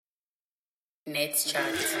Let's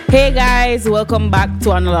chat. Hey guys, welcome back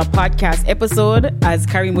to another podcast episode. As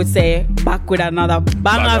Kareem would say, back with another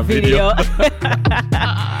banger video.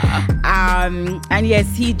 And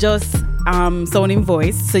yes, he just sounding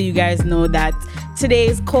voice, so you guys know that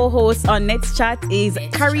today's co-host on Let's Chat is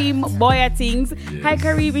Kareem BwoyATingz. Yes. Hi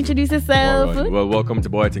Kareem, introduce yourself. Well, welcome to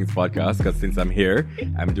BwoyATingz podcast, because since I'm here,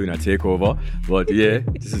 I'm doing a takeover. But yeah,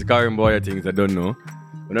 this is Kareem BwoyATingz. I don't know.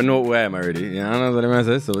 I don't know who I am already. You know what I'm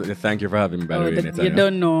saying? So thank you for having me, by the way. You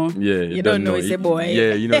don't know. Yeah, you don't know. It's a boy.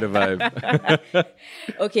 Yeah, you know the vibe.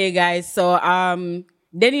 Okay, guys. So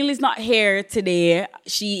Daniel is not here today.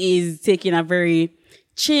 She is taking a very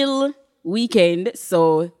chill weekend.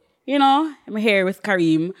 So, you know, I'm here with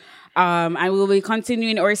Kareem. And we'll be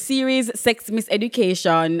continuing our series, Sex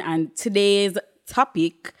Miseducation. And today's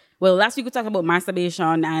topic, well, last week we talked about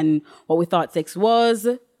masturbation and what we thought sex was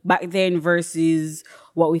back then versus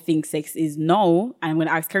what we think sex is now. And I'm going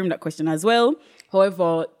to ask Kareem that question as well.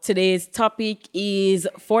 However, today's topic is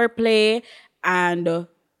foreplay and the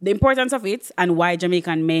importance of it and why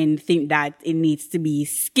Jamaican men think that it needs to be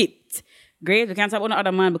skipped. Great. We can't talk about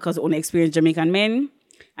other men because we only experience Jamaican men.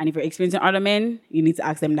 And if you're experiencing other men, you need to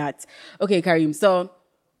ask them that. Okay, Kareem. So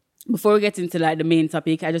before we get into like the main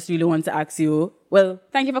topic, I just really want to ask you, well,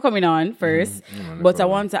 thank you for coming on first. But I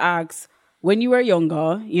want to ask, when you were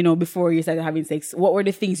younger, you know, before you started having sex, what were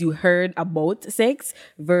the things you heard about sex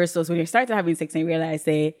versus when you started having sex and you realized,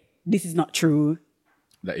 say, this is not true?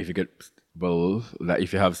 That if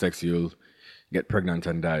you have sex, you'll get pregnant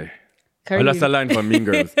and die. Kareem. Well, that's a line from Mean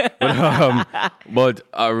Girls. But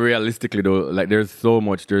realistically, though, like there's so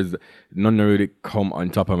much. There's none that really come on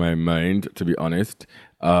top of my mind, to be honest.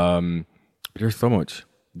 There's so much.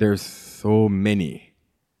 There's so many.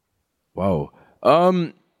 Wow.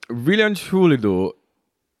 Really and truly, though,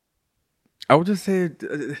 I would just say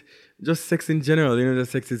just sex in general. You know, that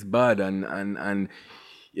sex is bad, and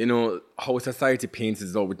you know how society paints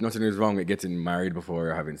it out. Nothing is wrong with getting married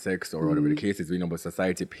before having sex or whatever the case is. You know, but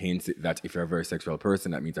society paints it that if you're a very sexual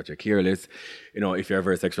person, that means that you're careless. You know, if you're a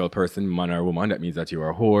very sexual person, man or woman, that means that you are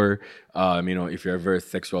a whore. You know, if you're a very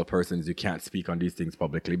sexual person, you can't speak on these things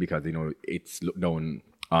publicly because you know it's looked down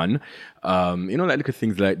on. You know, like little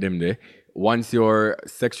things like them there. Once you're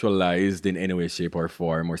sexualized in any way, shape, or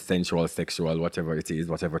form, or sensual, sexual, whatever it is,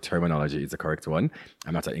 whatever terminology is the correct one.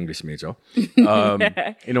 I'm not an English major. You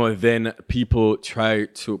know, then people try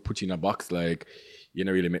to put you in a box like, you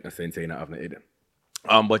know, really make no sense, you not have no head.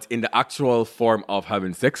 But in the actual form of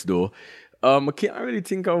having sex, though, I can't really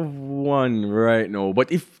think of one right now. But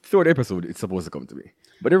if throughout the episode, it's supposed to come to me.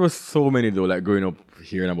 But there were so many, though, like growing up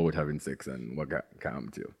hearing about having sex and what come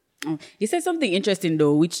to. You said something interesting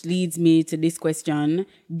though, which leads me to this question.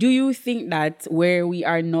 Do you think that where we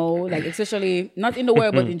are now, like especially not in the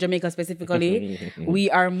world, but in Jamaica specifically,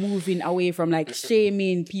 we are moving away from like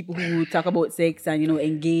shaming people who talk about sex and, you know,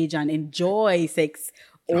 engage and enjoy sex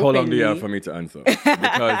openly? How long do you have for me to answer?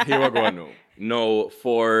 Because here we go now. No,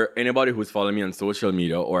 for anybody who's following me on social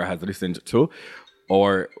media or has listened to,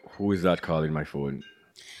 or who is that calling my phone?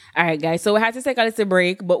 All right, guys. So we had to take a little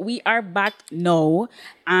break, but we are back now.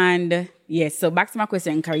 And yes, so back to my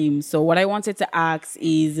question, Kareem. So what I wanted to ask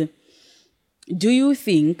is, do you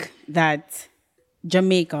think that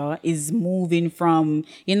Jamaica is moving from,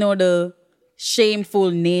 you know, the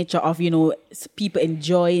shameful nature of, you know, people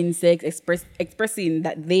enjoying sex, expressing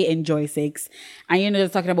that they enjoy sex, and, you know,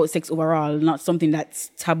 talking about sex overall, not something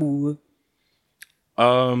that's taboo?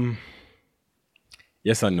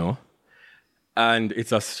 Yes and no. And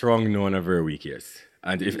it's a strong no and a very weak yes.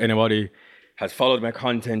 And if anybody has followed my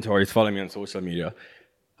content or is following me on social media,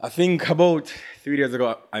 I think about 3 days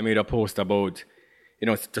ago, I made a post about, you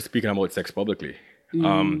know, just speaking about sex publicly.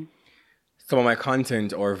 Some of my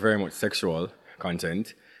content are very much sexual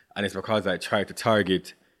content, and it's because I try to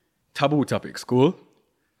target taboo topics. Cool?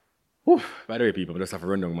 Whew. By the way, people, I just have to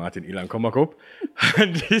run down Martin Hill and come back up.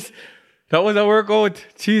 And that was a workout.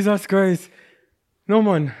 Jesus Christ. No,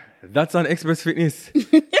 man. That's on Express Fitness.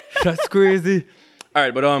 That's crazy. All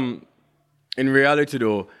right, but in reality,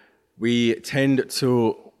 though, we tend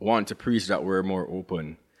to want to preach that we're more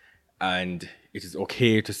open and it is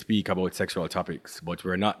okay to speak about sexual topics, but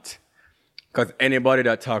we're not. Because anybody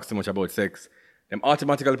that talks too much about sex, them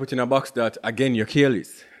automatically put in a box that, again, you're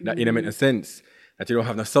careless, that you don't make no sense, that you don't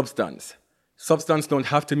have no substance. Substance don't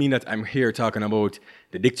have to mean that I'm here talking about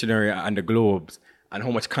the dictionary and the globes and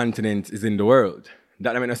how much continent is in the world.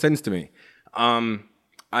 That doesn't make no sense to me.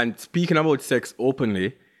 And speaking about sex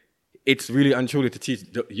openly, it's really and truly to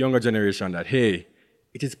teach the younger generation that, hey,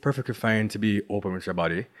 it is perfectly fine to be open with your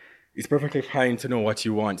body. It's perfectly fine to know what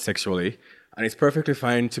you want sexually. And it's perfectly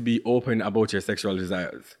fine to be open about your sexual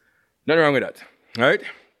desires. Nothing wrong with that. All right?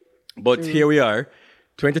 But here we are,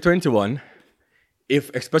 2021. If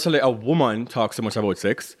especially a woman talks so much about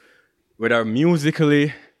sex, whether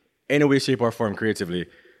musically, any way, shape, or form, creatively,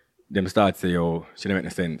 them start say, "Oh, she don't make no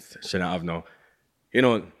sense. She don't have no,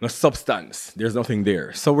 no substance. There's nothing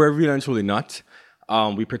there." So we're really and truly not.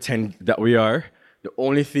 We pretend that we are. The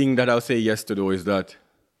only thing that I'll say yes to though is that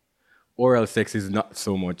oral sex is not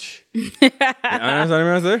so much. You understand what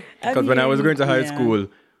I'm saying? Because when I was going to high school,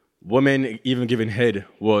 women even giving head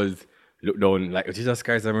was looked down like, Jesus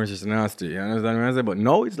Christ, I'm just nasty. You understand what I'm saying? But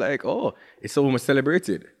now it's like, oh, it's so much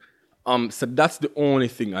celebrated. So that's the only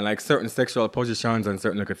thing. And like certain sexual positions and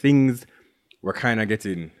certain like things, we're kind of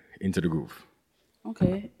getting into the groove.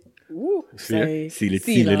 Okay. Ooh, See sorry.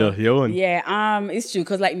 it, yeah, it's true.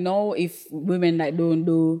 Cause like now, if women like don't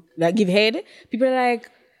do like give head, people are like,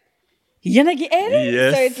 "You're not get head."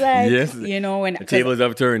 Yes. So it's like, yes. When the tables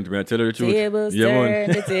have turned. May I tell you the truth? Tables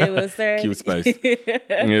man. the tables turn. Cute spice.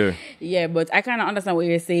 Yeah. Yeah, but I kind of understand what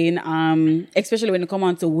you're saying. Especially when it come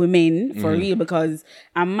on to women for real, because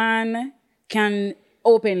a man can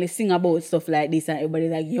openly sing about stuff like this, and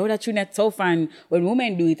everybody's like, "Yo, that tune that's tough." And when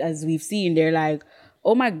women do it, as we've seen, they're like,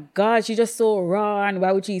 "Oh my God, she's just so raw, and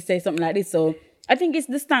why would she say something like this?" So I think it's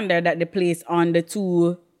the standard that they place on the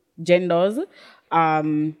two genders.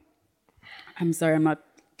 I'm sorry, I'm not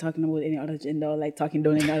talking about any other gender, like talking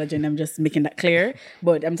down any other gender. I'm just making that clear.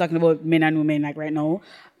 But I'm talking about men and women, like right now.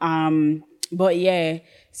 But yeah,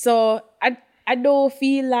 so I don't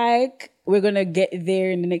feel like we're gonna get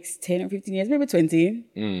there in the next 10 or 15 years, maybe 20.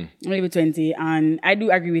 Maybe 20. And I do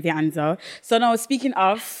agree with your answer. So now, speaking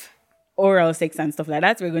of oral sex and stuff like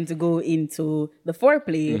that, we're going to go into the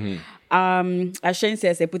foreplay. As Shane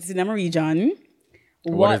says, I put it in a region.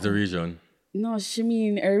 What is the region? No, she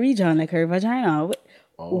mean a region, like her vagina.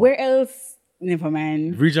 Where else? Never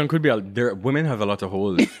mind. Region could be, there. Women have a lot of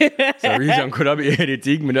holes. So region could be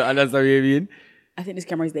anything. I don't understand what you mean. I think this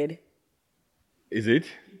camera is dead. Is it?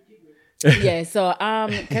 Yeah, so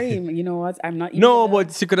Kareem, you know what? I'm not. No,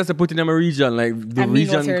 but she could have put it in a region, like the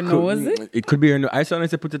region. What's her nose? It could be her nose. I saw her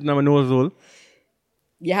put it in a nose hole.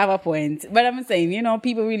 You have a point, but I'm saying,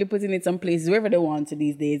 people really putting it some places wherever they want to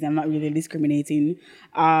these days. I'm not really discriminating.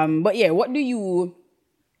 But yeah, what do you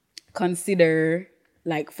consider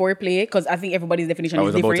like foreplay? Because I think everybody's definition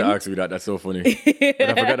is different. I was about to ask you that. That's so funny. But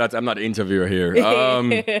I forgot that I'm not the interviewer here.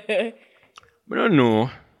 I don't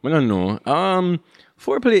know.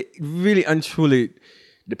 Foreplay really and truly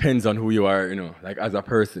depends on who you are, like as a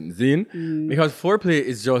person, Zin. Because foreplay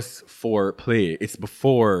is just foreplay. It's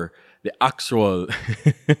before the actual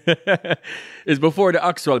it's before the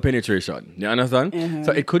actual penetration. You understand?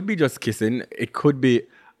 So it could be just kissing. It could be,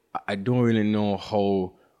 I don't really know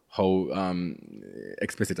how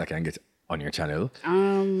explicit I can get on your channel.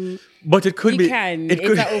 But it could be.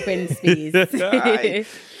 It's an open space.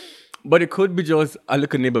 But it could be just a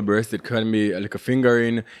little nipple burst. It could be a little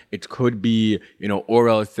fingering. It could be,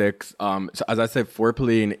 oral sex. So as I said,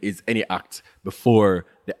 foreplaying is any act before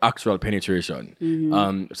the actual penetration.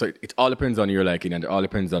 So it all depends on your liking, and it all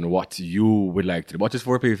depends on what you would like to do. What is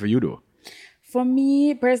foreplay for you, though? For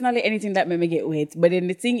me, personally, anything that made me get wet. But then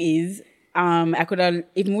the thing is, I could have,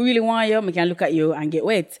 if we really want you, we can look at you and get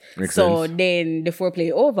wet. Makes sense. Then the foreplay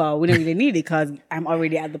over. We don't really need it because I'm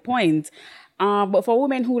already at the point. But for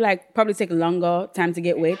women who probably take longer time to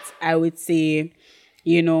get wet, I would say,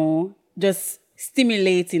 just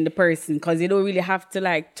stimulating the person, because you don't really have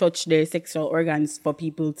to touch their sexual organs for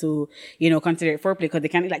people to, consider it foreplay, because they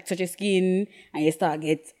can touch your skin and you start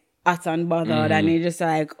get hot and bothered and you're just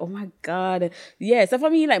like, oh my God. Yeah, so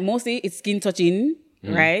for me, mostly it's skin touching,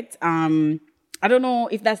 right? I don't know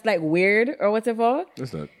if that's weird or whatever.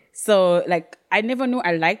 That's not. So I never knew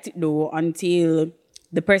I liked it though until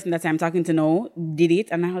the person that I'm talking to now did it,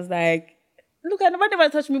 and I was like, look, nobody ever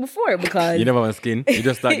touched me before, because you never have skin. You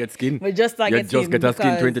just start get skin. We just start get skin. You just get a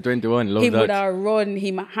skin 2021. Love he that. He would have run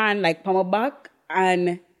him hand palm my back,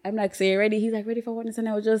 and I'm like, so you ready? He's like, ready for what? And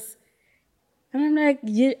I was just, and I'm like,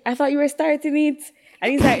 yeah, I thought you were starting it,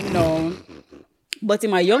 and he's like, no. But in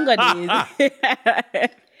my younger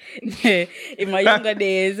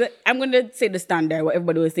days, I'm gonna say the standard, what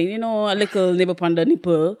everybody was saying, a little nipple on the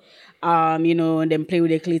nipple. And then play with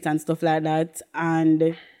their clit and stuff like that.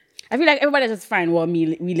 And I feel like everybody just find what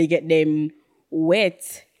really get them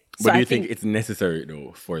wet. But so do you think it's necessary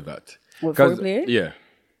though for that? What, foreplay? Yeah.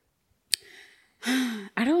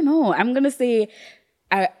 I don't know. I'm gonna say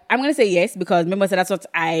yes, because remember, so that's what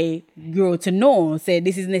I grew to know. Say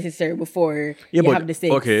this is necessary before you have the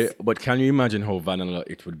sex. Okay, but can you imagine how vanilla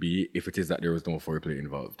it would be if it is that there was no foreplay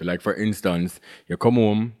involved? Like for instance, you come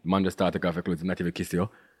home, man just start to take off your clothes, not even kiss you.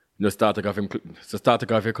 Just start off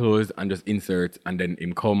your clothes and just insert and then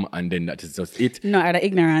him come and then that is just it. No, out of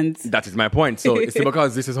ignorance. That is my point. So see,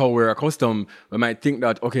 because this is how we're accustomed, we might think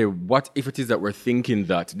that, okay, what if it is that we're thinking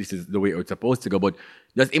that this is the way it's supposed to go, but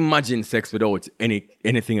just imagine sex without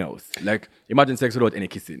anything else. Like, imagine sex without any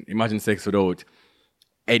kissing. Imagine sex without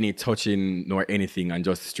any touching nor anything and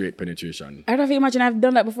just straight penetration. I don't know if you imagine I've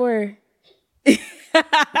done that before.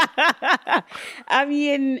 I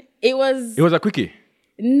mean, it was a quickie.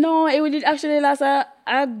 No, it would actually last a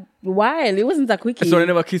while. It wasn't a quickie. So they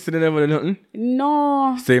never kissed and they never did nothing?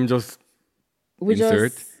 No. Same, just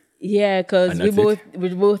insert? Because we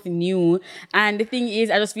both knew. And the thing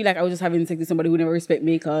is, I just feel like I was just having sex with somebody who never respect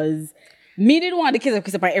me because me didn't want the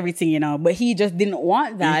kiss up by everything, you know. But he just didn't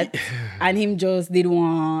want that. And him just didn't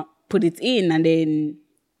want put it in. And then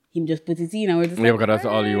him just put it in. And we're just because that's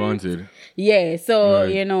all you wanted. Yeah, so,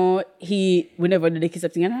 you know, we never did the kiss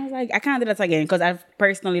up thing. And I was like, I can't do that again because I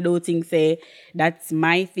personally don't think, that's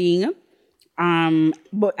my thing.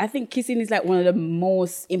 But I think kissing is like one of the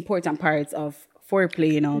most important parts of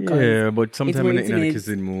foreplay, you know. Yeah, but sometimes when in a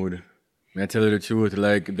kissing mood, may I tell you the truth,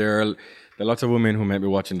 like there are lots of women who might be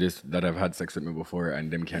watching this that have had sex with me before and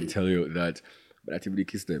them can tell you that, but I typically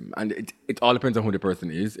kiss them. And it all depends on who the person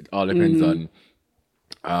is. It all depends on...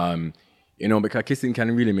 you know, because kissing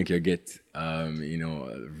can really make you get, you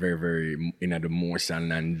know, very, very in the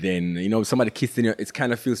motion. And then, you know, somebody kissing you, it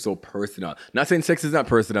kind of feels so personal. Not saying sex is not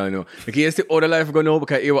personal, you know. Like, you see other life go, no,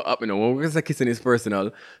 because you were up, you know. When we're kissing is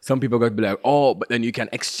personal, some people got to be like, oh, but then you can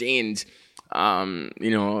exchange, you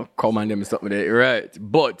know, command them and stuff like that, right?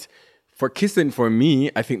 But for kissing, for me,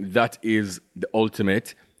 I think that is the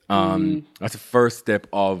ultimate. That's the first step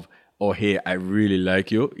of, oh, hey, I really like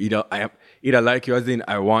you. Either like you as in,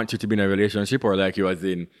 I want you to be in a relationship, or like you as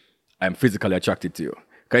in, I'm physically attracted to you.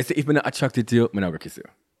 Because if I'm not attracted to you, I'm not going to kiss you.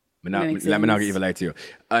 I'm not going to even lie to you.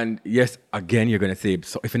 And yes, again, you're going to say,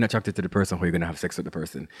 so if you're not attracted to the person, how are you going to have sex with the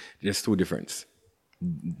person? There's two differences.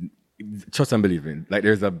 Trust and believe in. Like,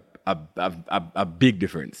 there's a big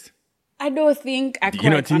difference. I don't think I quite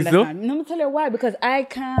understand. So? No, let me tell you why. Because I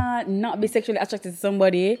can't not be sexually attracted to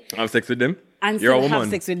somebody. Have sex with them? And still have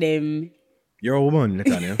sex with them. You're a woman,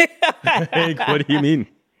 Nathaniel. What do you mean?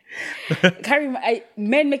 Kareem,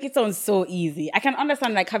 men make it sound so easy. I can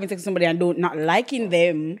understand like having sex with somebody and not liking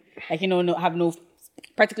them, like, you know, have no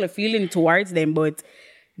particular feeling towards them, but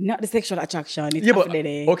not the sexual attraction. It's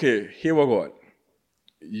okay, here we go.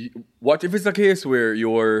 What if it's a case where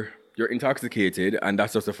you're intoxicated and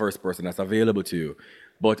that's just the first person that's available to you,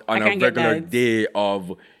 but on a regular day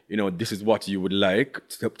of, you know, this is what you would like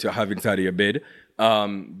to have inside of your bed,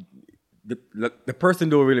 the person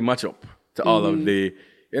don't really match up to all of the,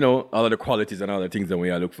 you know, all of the qualities and all the things that we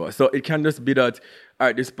are look for. So it can just be that, all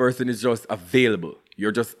right, this person is just available.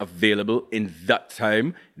 You're just available in that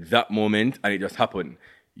time, that moment, and it just happened.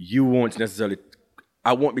 You won't necessarily,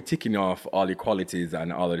 I won't be ticking off all the qualities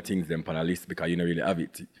and all of the things them on a list because you don't really have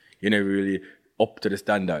it. You're not really up to the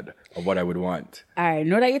standard of what I would want. All right,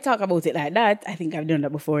 now that you talk about it like that, I think I've done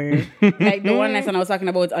that before. Like the one lesson I was talking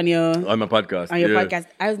about on my podcast. On your podcast.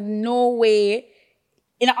 I was no way,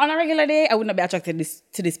 on a regular day, I would not be attracted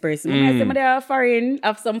to this person. When I say they are foreign,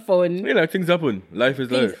 have some fun. Yeah, like things happen. Life is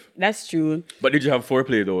life. That's true. But did you have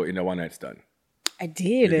foreplay though in a one night stand? I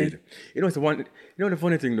did. You know, the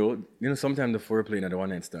funny thing though, you know, sometimes the foreplay in a one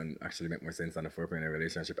night stand actually make more sense than the foreplay in a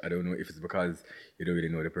relationship. I don't know if it's because you don't really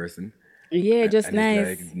know the person. Yeah, just nice.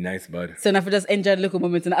 It's like, nice, bud. So now we just enjoy the little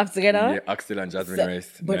moments and up together. Yeah, Axel and Jasmine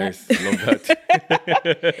nice. Love that.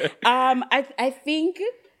 I think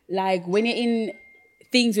like when you're in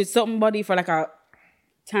things with somebody for like a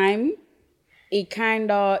time, it kind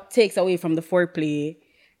of takes away from the foreplay,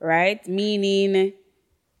 right? Meaning,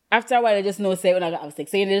 after a while, you just know, say, we're not gonna have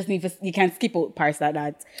sex. So you just you can skip out parts like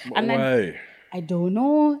that. And why? Then, I don't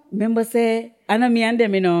know. Remember, say, I know me and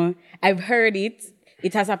them, you know, I've heard it.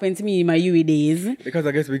 It has happened to me in my UE days. Because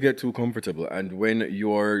I guess we get too comfortable. And when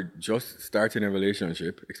you're just starting a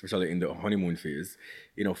relationship, especially in the honeymoon phase,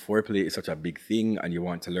 you know, foreplay is such a big thing and you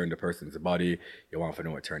want to learn the person's body. You want to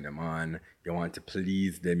know what turn them on. You want to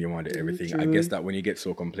please them. You want to everything. True. I guess that when you get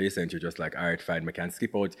so complacent, you're just like, all right, fine, we can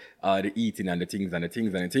skip out the eating and the things and the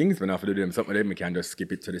things and the things. We're not going to do them something with them. We can just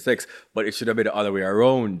skip it to the sex. But it should have been the other way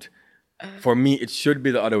around. For me, it should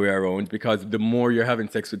be the other way around because the more you're having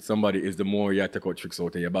sex with somebody is the more you have to take out tricks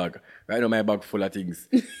out of your bag. Right now, my bag full of things,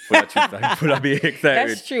 full of tricks and full of being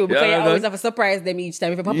excited. That's true because you always have to surprise them each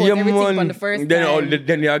time. If you pop out everything from the first time.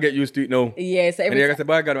 Then you get used to it now. Yeah, so every time. And you say,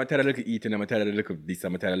 boy, I'm tired of looking eating, I'm tired of looking this,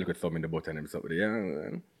 I'm tired of looking thumb in the butt and stuff.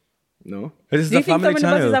 Yeah. No. This is Do you a think family thumb in the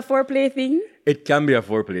butt channel. is a foreplay thing? It can be a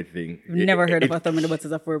foreplay thing. Never heard of a thumb in the butt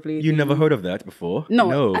as a foreplay thing. You never heard of that before?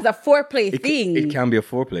 No, as a foreplay thing. It can be a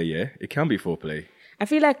foreplay, yeah. It can be foreplay. I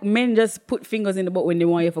feel like men just put fingers in the butt when they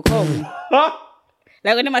want you to come.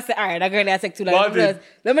 Like when they must say, all right, that girl has sex too long.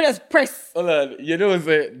 Let me just press. Hold on. You know,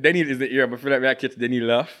 Denny is the ear, but I feel like I catch Denny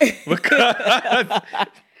laugh. Because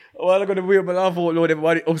while I'm going to wear my laugh out loud,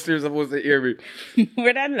 everybody upstairs is supposed to hear me.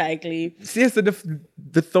 We're unlikely. See, so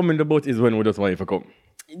the thumb in the butt is when we just want you to come.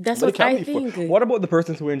 That's But what it can I be think. What about the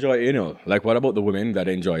persons who enjoy anal? Like, what about the women that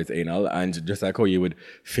enjoys anal? And just like how you would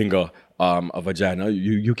finger a vagina,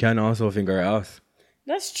 you can also finger a ass.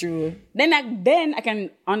 That's true. Then I can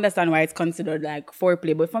understand why it's considered like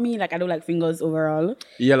foreplay. But for me, like I don't like fingers overall.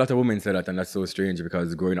 Yeah, a lot of women say that, and that's so strange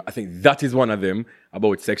because growing up, I think that is one of them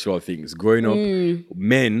about sexual things. Growing up,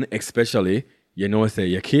 men especially, you know, say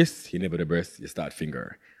you kiss, you nibble the breast, you start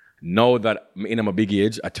finger. Now that I'm in a big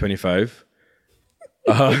age at 25,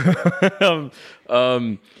 a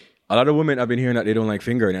lot of women have been hearing that they don't like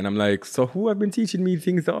fingering, and I'm like, so who have been teaching me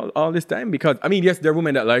things all this time? Because I mean, yes, there are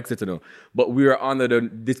women that likes it, you know, but we are under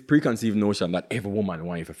this preconceived notion that every woman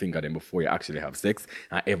wants you to finger them before you actually have sex,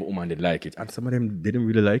 and every woman did like it, and some of them didn't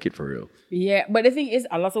really like it for real. Yeah, but the thing is,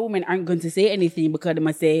 a lot of women aren't going to say anything because they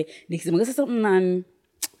must say, "This is something and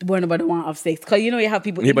the boy nobody want to have sex." Because you know you have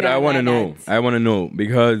people. Yeah, but I want to like know. that. I want to know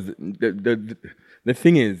because the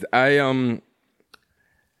thing is,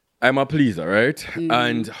 I'm a pleaser, right?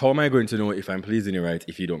 And how am I going to know if I'm pleasing you right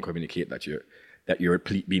if you don't communicate that you're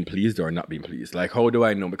being pleased or not being pleased? Like, how do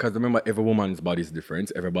I know? Because remember, every woman's body is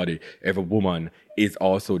different. Every woman is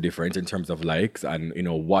also different in terms of likes and, you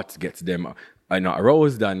know, what gets them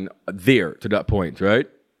aroused and there to that point, right?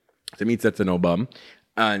 To me, it's no bum.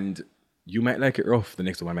 And you might like it rough. The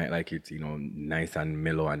next one might like it, you know, nice and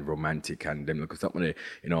mellow and romantic. And them look at something,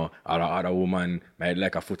 you know, other woman might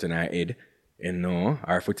like a foot in her head. You know,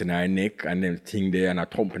 our foot in her neck and them thing there and a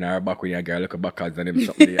thump in her back when you girl look at backwards and them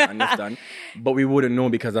something there, understand? But we wouldn't know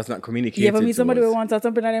because that's not communicated. You ever meet somebody who wants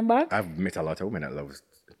something on them back? I've met a lot of women that love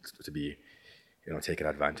to be, you know, taken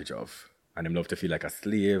advantage of. And them love to feel like a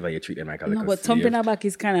slave and you treat them like a little slave. No, but thumping her back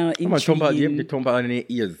is kind of intriguing. The thump on their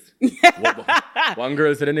ears. One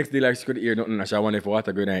girl said the next day like she could hear nothing and she wanted if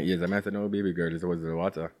water go in her ears. I said, no, baby girl, this was the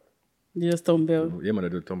water. You just thump her. Yeah, man, I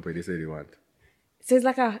do thump her. They say they want. So it's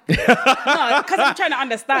like a... no, because I'm trying to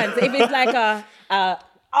understand. So if it's like a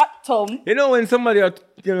hot thumb... You know when somebody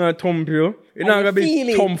thump you, you're not going to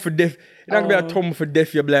be thumb for death. You're not going to be a thumb for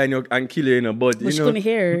death, you're blind and kill you, you know. But you know,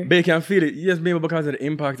 hear. They can feel it. Yes, maybe because of the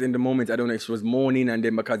impact in the moment. I don't know if she was moaning and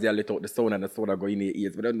then because they let out the sound and the sound going in her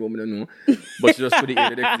ears. But I don't know. But she just put it in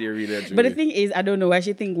the next year, really. But the thing is, I don't know why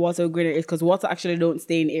she think water greener is because water actually don't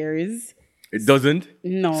stay in areas. It doesn't?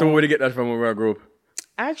 No. So where did you get that from when we grew up?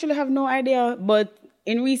 I actually have no idea, but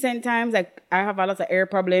in recent times, like I have a lot of air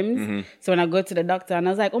problems. So when I go to the doctor and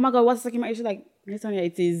I was like, "Oh my God, what's stuck in my ear?" She's like, "Listen,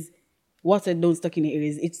 it is water don't stuck in the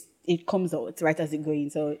ears. It comes out right as it goes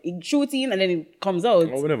in. So it shoots in and then it comes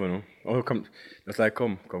out." Oh, we never know. Oh, come, that's like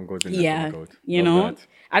come goes in. Yeah, come out. you know, that.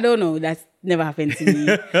 I don't know. That's never happened to me.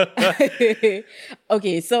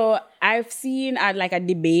 Okay, so I've seen like a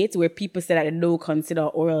debate where people say that they don't consider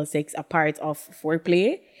oral sex a part of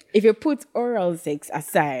foreplay. If you put oral sex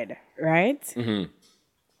aside, right? I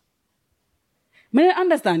don't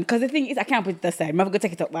understand, because the thing is, I can't put it aside. I'm going to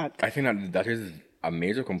take it up back. I think that is a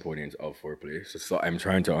major component of foreplay. So I'm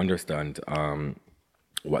trying to understand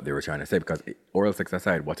what they were trying to say, because oral sex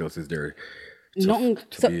aside, what else is there?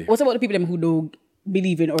 What about the people who don't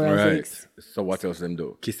believe in oral sex? So what else them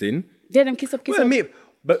do? Kissing? Yeah, them kiss up.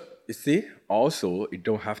 But you see, also, it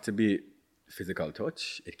don't have to be physical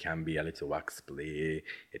touch. It can be a little wax play.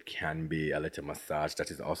 It can be a little massage.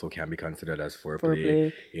 That is also can be considered as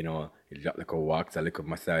foreplay. You know, you drop like a wax, a little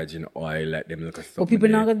massage in oil, like them look at something. But people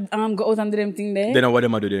now go out and do them thing there. Then what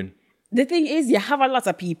them do then? The thing is, you have a lot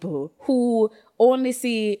of people who only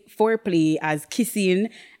see foreplay as kissing.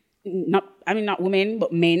 Not women,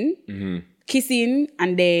 but men kissing,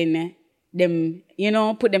 and then them, you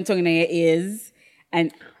know, put them tongue in their ears. And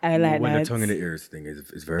I like when that. the tongue in the ears thing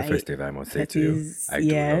is very festive, I must say to you. I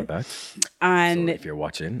do love that. And so if you're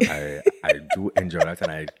watching, I do enjoy that,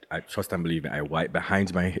 and I trust and believe me. I wipe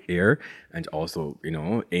behind my ear and also, you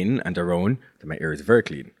know, in and around. So my ear is very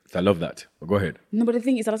clean. So I love that. But go ahead. No, but the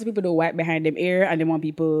thing is, a lot of people don't wipe behind them ear, and they want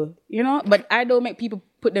people, you know. But I don't make people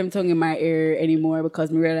put them tongue in my ear anymore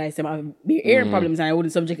because I realize I have ear problems and I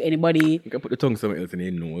wouldn't subject anybody. You can put the tongue somewhere else in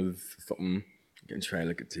your nose, something. You can try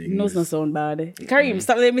like a thing. Nose not sound bad. Kareem,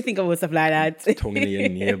 stop letting me think about stuff like that. Tongue in your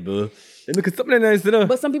navel. Then look at something nice, you know.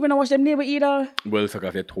 But some people don't wash them navel either. Well, suck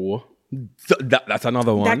off your toe. So that's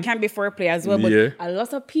another one. That can be foreplay as well. But a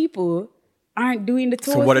lot of people aren't doing the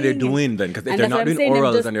toe So what are they thing. doing then? Because if And they're that's not what I'm doing saying, them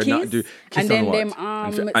orals just and they're kiss, not doing kiss and then on them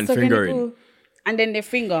what? And sucking fingering. nipple, and then they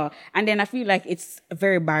finger. And then I feel like it's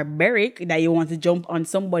very barbaric that you want to jump on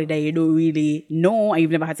somebody that you don't really know and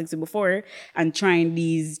you've never had sex with before and trying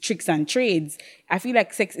these tricks and trades. I feel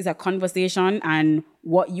like sex is a conversation, and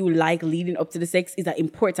what you like leading up to the sex is an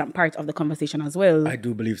important part of the conversation as well. I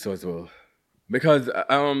do believe so as well. Because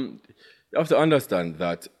you have to understand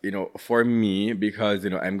that, for me, because,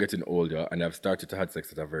 I'm getting older and I've started to have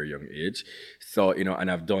sex at a very young age. So, and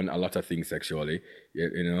I've done a lot of things sexually,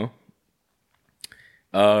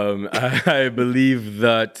 I believe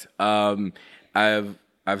that I've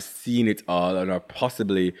seen it all, and I've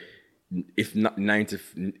possibly, if not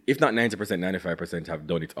 90%, 95% have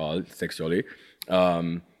done it all sexually.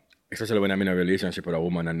 Especially when I'm in a relationship with a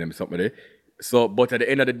woman and them somebody. So, but at the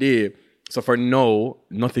end of the day, so for now,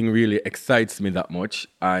 nothing really excites me that much.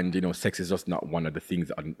 And, sex is just not one of the things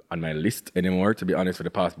on my list anymore, to be honest, for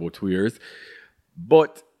the past about 2 years.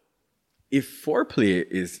 But if foreplay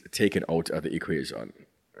is taken out of the equation,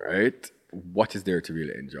 right, what is there to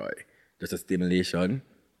really enjoy? Just a stimulation.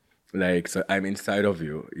 Like, so I'm inside of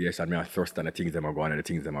you, yes, and I thrust and the things them are going and the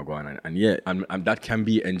things them are going. And yeah, and that can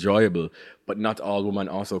be enjoyable, but not all women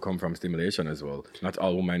also come from stimulation as well. Not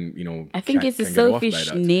all women, I think it's the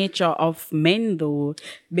selfish nature of men though,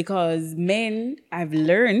 because men, I've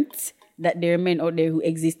learned that there are men out there who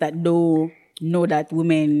exist that don't know that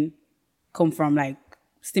women come from like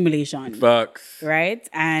stimulation. Facts. Right?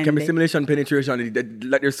 And can be stimulation, penetration,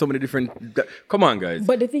 like there's so many different... Come on, guys.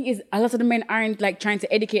 But the thing is, a lot of the men aren't like trying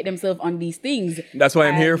to educate themselves on these things. That's why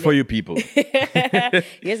I'm here for you people.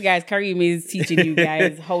 Yes, guys, Kareem is teaching you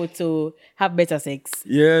guys how to have better sex.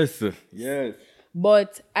 Yes.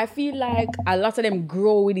 But I feel like a lot of them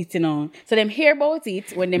grow with it, So them hear about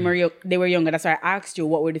it when they were younger. That's why I asked you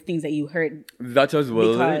what were the things that you heard. That as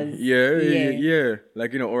well. Because, yeah.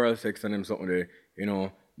 Like, oral sex and them something they,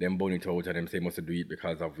 them bone it out and them say must do it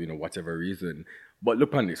because of, whatever reason. But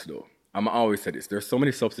look on this though. I'm always say this. There's so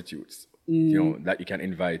many substitutes, that you can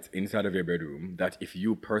invite inside of your bedroom that if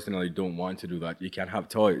you personally don't want to do that, you can have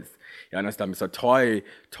toys. You understand me? So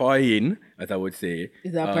toying, as I would say,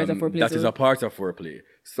 is that part of foreplay? That is a part of foreplay.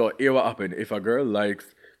 So here what happened, if a girl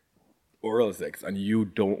likes oral sex and you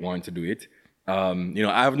don't want to do it, I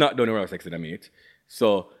have not done oral sex with a mate.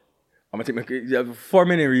 So I'm gonna take for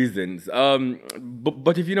many reasons.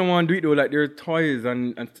 But if you don't want to do it though, like there are toys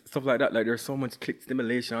and stuff like that. Like there's so much click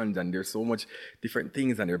stimulations and there's so much different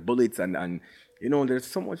things and there are bullets and there's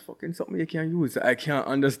so much fucking something you can use. I can't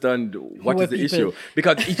understand what is the issue.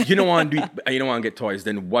 Because if you don't want to do it and you don't want to get toys,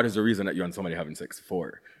 then what is the reason that you're on somebody having sex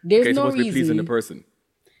for? There's no supposed reason. To be pleasing the person.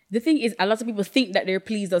 The thing is, a lot of people think that they're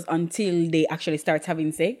pleased us until they actually start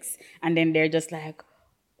having sex, and then they're just like,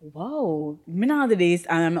 wow, me not do this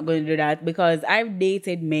and I'm not going to do that, because I've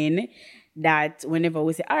dated men that whenever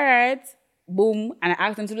we say, all right, boom, and I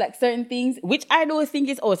ask them to do like certain things, which I don't think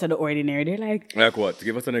is also the ordinary. They're like what?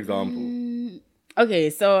 Give us an example. Okay,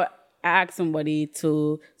 so I asked somebody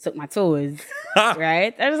to suck my toes,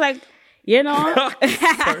 right? I was like, then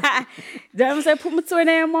I was like, put my toe in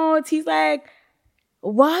their mouth. He's like,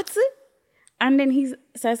 what? And then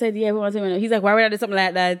so I said, yeah, we want to. He's like, why would I do something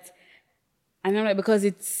like that? And I'm like, because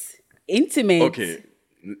it's intimate. Okay,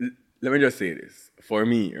 let me just say this. For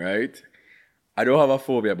me, right? I don't have a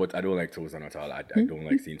phobia, but I don't like toes at all. I don't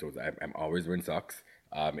like seeing toes. I'm always wearing socks.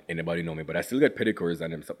 Anybody know me, but I still get pedicures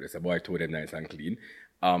and them stuff. There's a boy toe them nice and clean.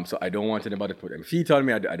 So I don't want anybody to put them feet on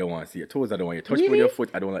me. I don't want to see your toes. I don't want you to touch me with your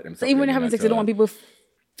foot. I don't like them. So even when you're having sex, you don't want people's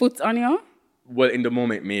foot on you? Well, in the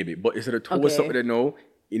moment, maybe. But instead of toes, something they know.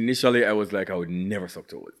 Initially, I was like, I would never suck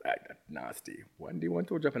toes. That's nasty. One day, one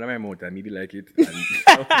toe dropping in my mouth, and maybe like it.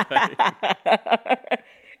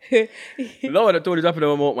 No, when I told you dropping in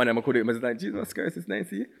my mouth, man, I could. I was like, Jesus Christ, it's nice.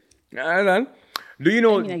 Do you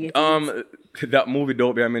know that movie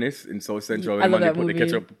Don't Be a Menace in South Central? When they put the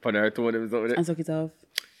ketchup on her toe and suck it off.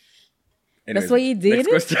 Anyways, that's what you did?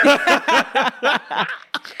 Next question.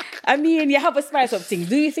 I mean, you have to spice up things.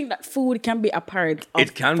 Do you think that food can be a part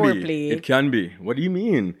of foreplay? It can be. What do you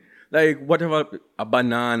mean? Like, whatever, a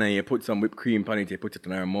banana, you put some whipped cream on it, you put it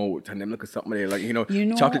in her mouth, and then look at something there, like,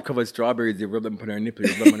 chocolate-covered strawberries, you rub them on her nipple,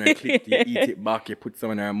 you rub them on her clit, you eat it back, you put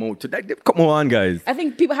some in her mouth. So come on, guys. I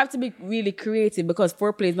think people have to be really creative, because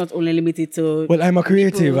foreplay is not only limited to... Well, I'm a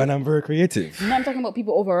creative, and I'm very creative. No, I'm talking about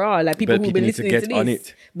people overall, like people who've been listening to this. On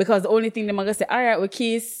it. Because the only thing they're going to say, all right, we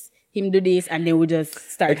kiss, him do this, and then we just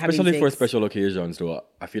start having Especially for sex. special occasions, though,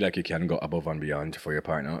 I feel like you can go above and beyond for your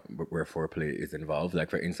partner where foreplay is involved. Like,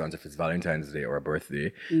 for instance, if it's Valentine's Day or a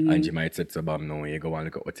birthday, and you might set some no, you go on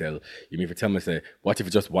like a hotel, you mean if you tell me, say, what if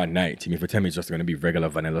it's just one night? You mean if you tell me it's just going to be regular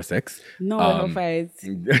vanilla sex? No, no fights.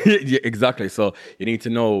 Yeah, exactly. So you need to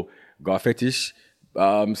know, go a fetish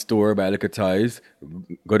store, buy a little toys,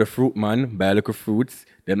 go to Fruit Man, buy a little fruits,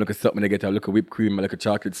 then look at something, they get a little whipped cream, a little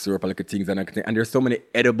chocolate syrup, a little things, and there's so many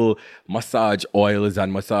edible massage oils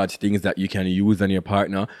and massage things that you can use on your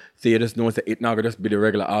partner. So you just know that it's not going to just be the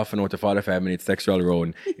regular half an hour to 45 minutes sexual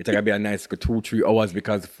round. It's going to be a nice 2-3 hours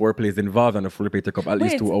because foreplay is involved and the foreplay take up at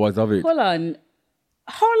least 2 hours of it. Hold on.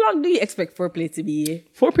 How long do you expect foreplay to be?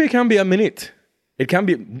 Foreplay can be a minute. It can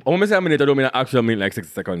be, when I say a minute, I don't mean an actual minute, like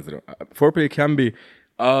 60 seconds. Foreplay can be,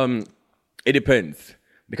 it depends.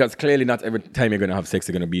 Because clearly not every time you're going to have sex,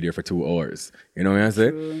 you're going to be there for 2 hours. You know what I'm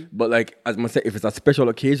saying? But like, as I say, if it's a special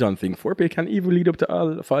occasion thing, foreplay can even lead up to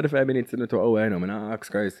all 45 minutes into 2 hours. I know, man, I ask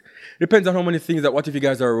Christ. Depends on how many things what if you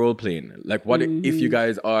guys are role playing? Like, what if you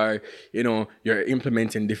guys are, you're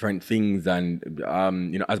implementing different things and,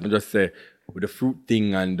 as I just say, with the fruit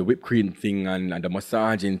thing and the whipped cream thing and the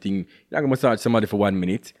massaging thing, you're not going to massage somebody for 1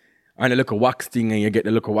 minute. And the little wax thing, and you get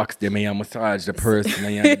the little wax there, and you massage the person.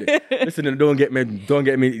 Listen, don't get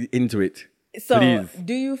me into it. So, please.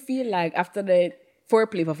 Do you feel like after the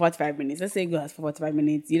foreplay for 45 minutes, let's say it goes for 45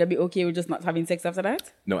 minutes, you'd be okay with just not having sex after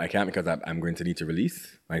that? No, I can't because I'm going to need to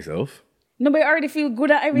release myself. No, but you already feel good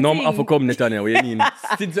at everything. No, I'm off come Netanya. What you mean?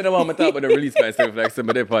 Since I want to talk about the release myself, like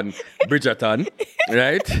somebody on Bridgerton,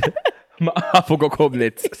 right? I forgot come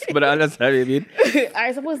net. But I understand what I mean.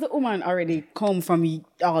 I suppose the woman already come from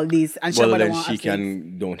all this and well, then she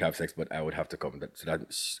don't have sex, but I would have to come.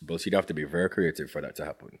 But she'd have to be very creative for that to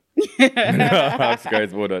happen. Ask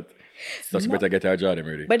guys about that. So she better get her job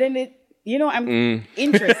ready. But then I'm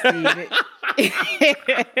interested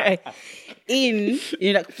in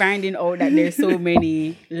finding out that there's so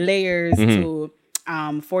many layers to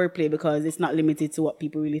foreplay because it's not limited to what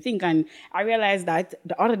people really think. And I realized that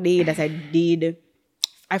the other day that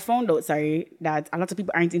I found out that a lot of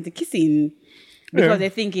people aren't into kissing because they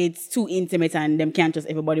think it's too intimate and them can't trust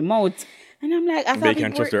everybody mouth. And I'm like, they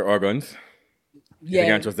can't trust their organs. Yeah. If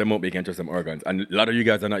you can't trust them mouth, you can't trust them organs. And a lot of you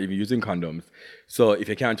guys are not even using condoms. So if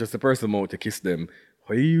you can't trust the person mouth to kiss them,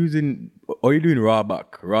 are you doing raw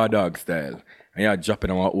dog style? And you're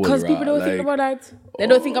dropping on what because people don't think about that. They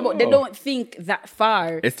don't think that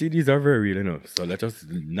far. STDs are very real enough. So let's just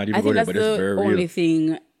not even go there, but it's very real. That's the only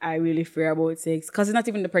thing I really fear about sex. Because it's not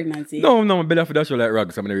even the pregnancy. No, my belly for dash like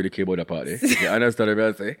rag. Somebody really care about that part. You understand what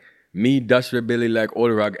I say? Me dash your belly like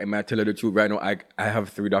old rag. And I tell you the truth right now, I have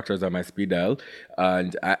 3 doctors on my speed dial.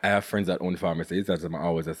 And I have friends that own pharmacies, as I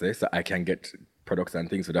always say. So I can get products and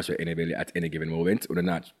things so that's your any belly at any given moment. Or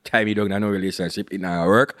not tie me down in no relationship, it not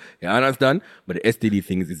work. You understand? But the STD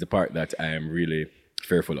things is the part that I am really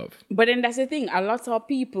fearful of. But then that's the thing. A lot of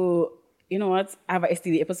people, you know what? I have an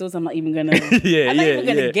STD episode, so I'm not even gonna get in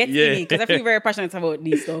it because I feel very passionate about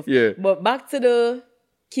this stuff. Yeah. But back to the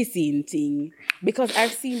kissing thing, because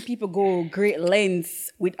I've seen people go great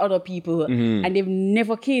lengths with other people and they've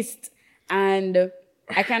never kissed. And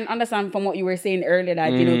I can understand from what you were saying earlier that,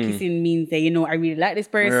 kissing means that, I really like this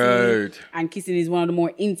person. Right. And kissing is one of the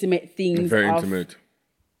more intimate things very intimate.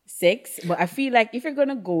 Sex. But I feel like if you're going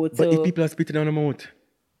to go to... But if people are spitting on the mouth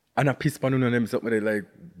and I piss on them, something they like,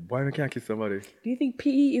 why can't I kiss somebody? Do you think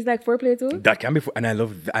PE is like foreplay too? That can be, and I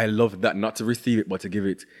love that, not to receive it, but to give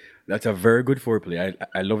it. That's a very good foreplay.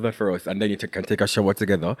 I love that for us. And then you can take a shower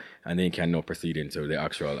together and then you can now proceed into the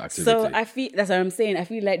actual activity. So I feel, that's what I'm saying. I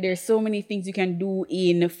feel like there's so many things you can do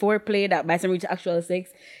in foreplay that by some reach actual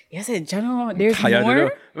sex. Yes, Jano, there's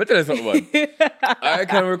more. Let me tell you something. I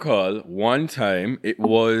can recall one time it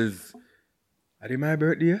was, I did my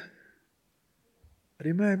birthday. I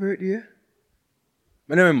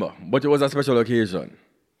remember, but it was a special occasion.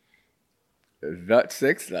 That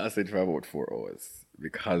sex lasted for about 4 hours.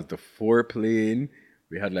 Because the foreplaying,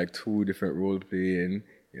 we had like 2 different role playing,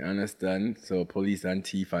 you understand? So police and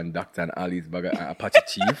thief and doctor and Ali's bag and Apache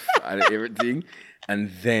chief and everything. And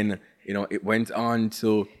then, it went on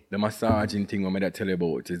to the massaging thing what I tell you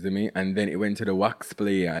about, you see me? And then it went to the wax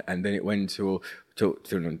play and then it went to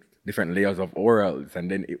different layers of orals,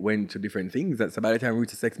 and then it went to different things. So by the time we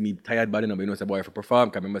reach sex, me tired body, say boy for perform,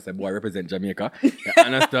 because remember say boy represent Jamaica. You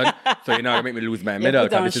understand? So you're not gonna make me lose my medal,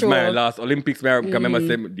 because this is my last Olympics. Remember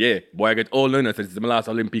say, boy I get old learner, so this is my last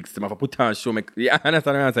Olympics. So I have to put on show. You understand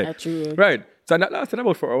what I'm saying? That's true. Right. So that lasted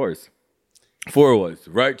about 4 hours. 4 hours,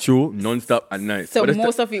 right? True, non-stop and nice. So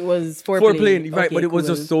most of it was foreplay. Right, okay, but it was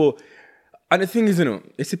just so. And the thing is,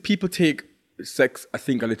 it's people take sex, I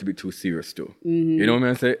think, a little bit too serious too. You know what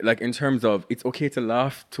I'm saying? Like, in terms of, it's okay to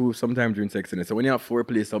laugh too sometimes during sex. So when you have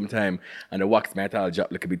foreplay sometime and the wax metal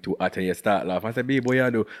drop like a bit too hot and you start laughing, I say, babe, boy, I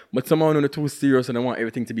do. But someone who's too serious and I want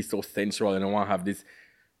everything to be so sensual and I want to have this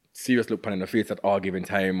serious look on the face at all given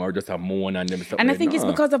time or just have moan and them stuff. And I think it's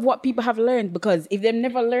because of what people have learned. Because if they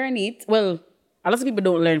never learn it, well, a lot of people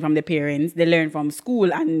don't learn from their parents. They learn from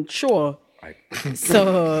school and sure.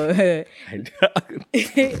 So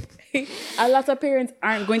a lot of parents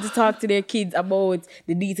aren't going to talk to their kids about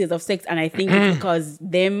the details of sex, and I think it's because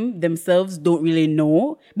themselves don't really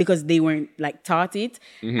know because they weren't like taught it,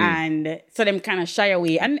 and so them kind of shy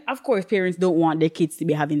away. And of course, parents don't want their kids to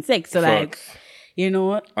be having sex, so like, you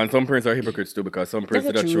know. And some parents are hypocrites too because some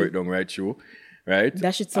parents that show it down right through. Right?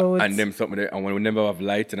 That shit so and them something there. And when we never have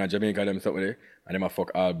light in a Jamaica, them something there. And them a fuck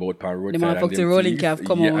all boat pan roadside. Them a fuck the rolling calf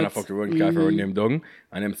come out. And a fuck the rolling calf run them down.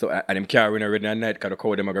 And them car run already at night because the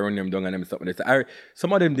cow them a run them down and them something there. So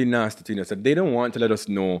some of them did nasty things. So they don't want to let us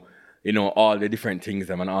know, you know, all the different things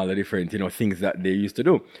and all the different, you know, things that they used to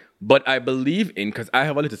do. But I believe in, because I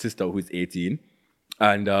have a little sister who's 18.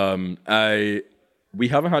 And we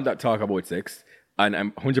haven't had that talk about sex. And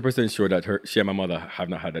I'm 100% sure that she and my mother have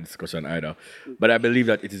not had that discussion either. But I believe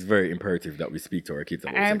that it is very imperative that we speak to our kids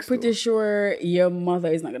about sex. I'm pretty sure your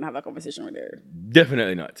mother is not going to have a conversation with her.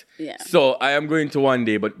 Definitely not. Yeah. So I am going to one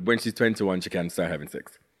day, but when she's 21, she can start having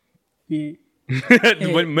sex. Yeah. But I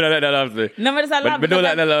like that laugh. No, but it's a laugh. But don't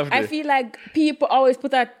like that laugh. I feel like people always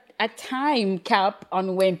put a time cap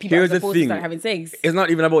on when people are supposed to start having sex. It's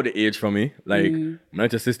not even about the age for me. Like, my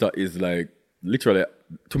little sister is like, literally,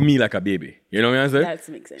 to me, like a baby. You know what I'm saying? That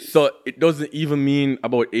makes sense. So it doesn't even mean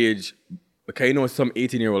about age. Okay, you know, some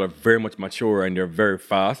 18-year-olds are very much mature and they're very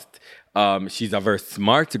fast. She's a very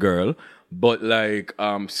smart girl, but like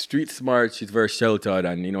street smart, she's very sheltered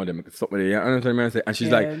and, you know, them something. You know what I'm saying? And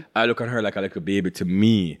she's like, I look at her like a little baby to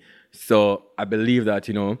me. So I believe that,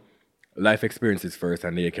 you know, life experiences first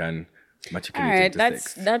and they can matriculate into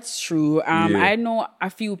sex. That's true. I know a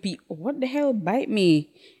few people. What the hell bite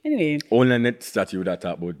me? Anyway. Only net statue that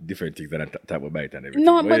talk about different things than talk about bite and everything.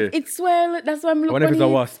 No, but it's well, that's why I'm looking. What if it's a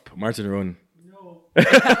wasp? Marching around. No.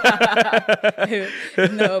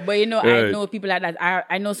 No, but you know, right. I know people like that.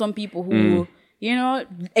 I know some people who, you know,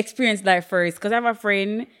 experience life first. Because I have a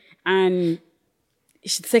friend and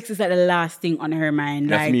sex is like the last thing on her mind.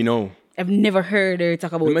 That's like, me, no. I've never heard her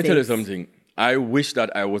talk about sex. Let me tell you something. I wish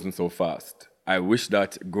that I wasn't so fast. I wish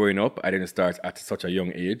that growing up, I didn't start at such a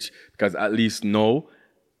young age. Because at least now,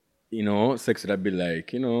 you know, sex would have been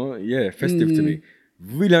like, you know, festive to me.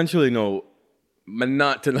 Really and truly, no, I'm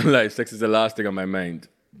not telling life, sex is the last thing on my mind.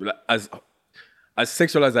 As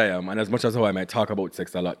sexual as I am, and as much as how I might talk about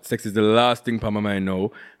sex a lot, sex is the last thing on my mind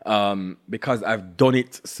now. Because I've done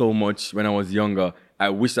it so much when I was younger. I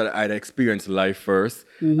wish that I'd experienced life first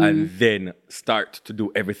and then start to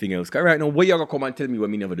do everything else. Because right now, what you gonna come and tell me when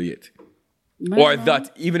me never do it? Or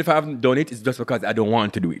that even if I haven't done it, it's just because I don't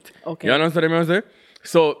want to do it. Okay. You understand what I'm saying?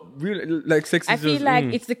 So, really, like, sex is I feel like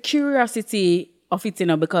it's the curiosity of it, you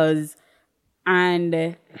know, because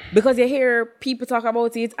you hear people talk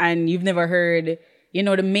about it and you've never heard, you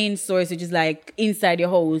know, the main source, which is like inside your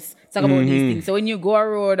house, talk about these things. So when you go a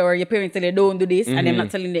road or your parents tell you don't do this and they're not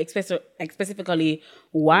telling you specifically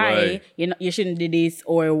why you shouldn't do this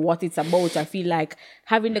or what it's about, I feel like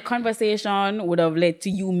having the conversation would have led to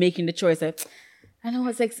you making the choice of, I know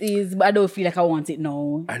what sex is, but I don't feel like I want it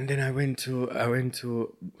now. And then I went to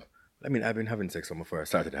I've been having sex before I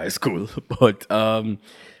started high school, but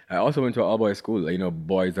I also went to an all-boys school. You know,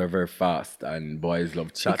 boys are very fast and boys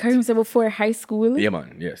love chat. Kareem said before high school? Yeah,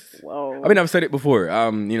 man, yes. Wow. I mean, I've said it before.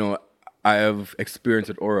 You know, I have experienced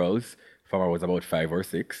with orals from I was about 5 or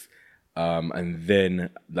 6. And then,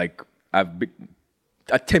 like, I've been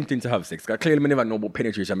attempting to have sex. Because clearly I never know about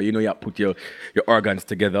penetration, but you know, you put your organs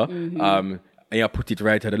together. And you put it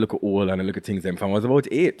right at a look at all and a look at things. Then from I was about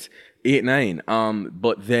 8, 9.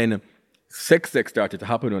 But then sex started to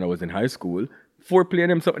happen when I was in high school. Foreplay and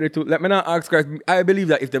them something too. Let me not ask guys. I believe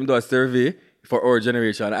that if them do a survey for our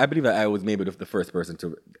generation, I believe that I was maybe the first person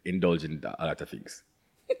to indulge in a lot of things.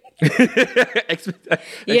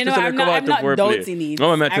 You know, I'm not doubting it.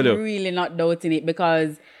 I'm really not doubting it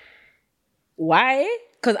because why?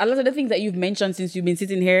 Because a lot of the things that you've mentioned since you've been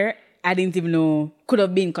sitting here, I didn't even know could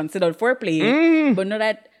have been considered foreplay. But now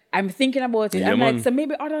that I'm thinking about it, I'm like, so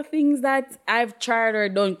maybe other things that I've tried or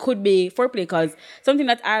done could be foreplay. Because something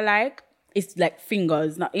that I like is like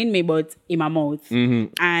fingers, not in me, but in my mouth. And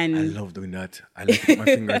I love doing that. I like putting my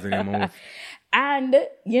fingers in your mouth. And,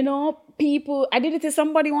 you know, I did it to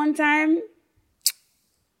somebody one time.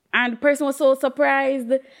 And the person was so surprised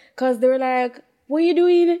because they were like, what are you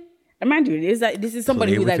doing? Mind you, this is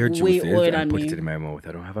somebody who's like way older than put me. it in my mouth.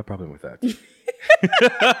 I don't have a problem with that.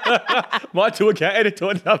 What you can't edit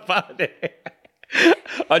on that part.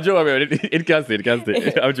 I'm joking. It can't stay.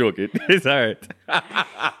 I'm joking. It's alright.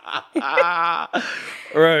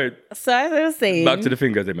 Right. So as I was saying, back to the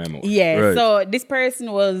fingers in my mouth. Yeah. Right. So this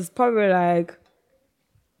person was probably like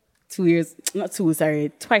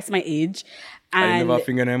twice my age. And And you never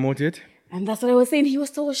finger in my mouth yet? And that's what I was saying. He was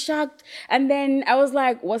so shocked. And then I was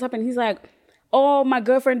like, what's happened? He's like, oh, my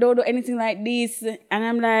girlfriend don't do anything like this. And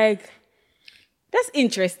I'm like, that's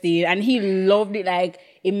interesting. And he loved it, like,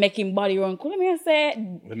 it make him body run.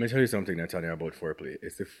 Let me tell you something, Natalia, about foreplay.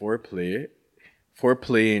 It's the foreplay.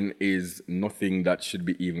 Foreplaying is nothing that should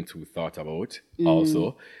be even too thought about.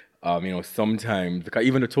 Also, sometimes, because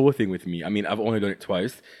even the toe thing with me, I mean, I've only done it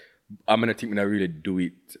twice. I'm going to think when I really do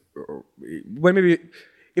it, well, maybe,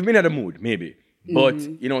 if I'm in the mood, maybe. But,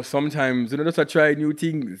 sometimes, just to try new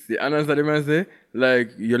things. The answer that the man say,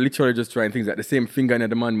 like, you're literally just trying things like the same finger in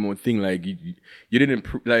the man mouth thing. Like, you didn't,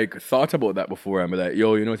 thought about that before and be like,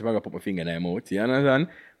 yo, if I'm going to put my finger in my mouth, you understand?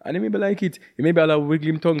 And then maybe like it. You maybe I'll wiggle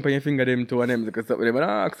him tongue on your finger, them two, and them, because stop with them, and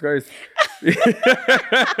ask, guys.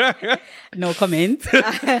 No comment.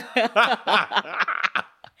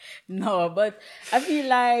 No, but I feel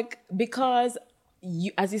like because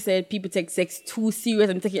you, as you said, people take sex too serious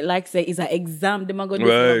and take it like say it's an exam. They're going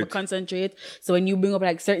to concentrate. So when you bring up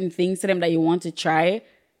like certain things to them that you want to try,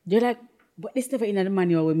 they're like, but this never in the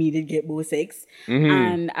manual with me to get more sex.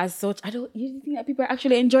 And as such, you think that people are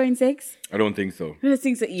actually enjoying sex? I don't think so. I don't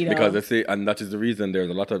think so either. Because they say, and that is the reason there's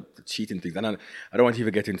a lot of cheating things. And I don't want to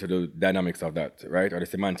even get into the dynamics of that, right? Or the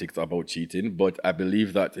semantics about cheating. But I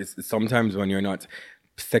believe that it's sometimes when you're not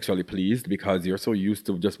sexually pleased because you're so used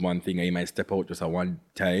to just one thing and you might step out just at one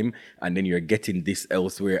time and then you're getting this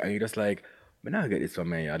elsewhere and you're just like, but now I get this from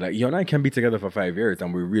my yard. Like, you and I can be together for 5 years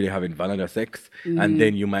and we're really having vanilla sex. And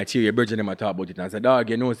then you might hear your virgin and talk about it and say, dog,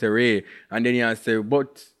 say Ray. And then you say,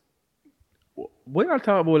 but what you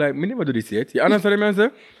talk about? Like, me never do this yet. You understand what I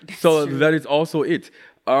mean? So true. That is also it.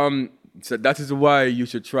 So that is why you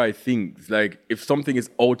should try things. Like, if something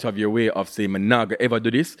is out of your way of saying, I'm not gonna ever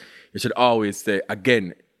do this, you should always say,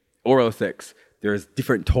 again, oral sex. There's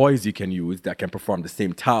different toys you can use that can perform the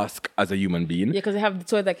same task as a human being. Yeah, because they have the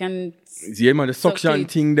toys that can... Yeah, man, the suction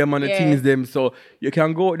thing, them and the things, them. So you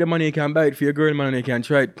can go with the money, you can buy it for your girl, man, and you can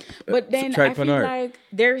try it. But then I feel like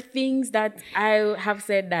there are things that I have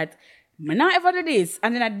said that, I'm not ever do this.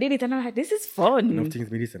 And then I did it and I'm like, this is fun. Enough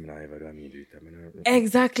things me this, I'm not ever do it.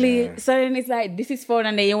 Exactly. Yeah. So then it's like, this is fun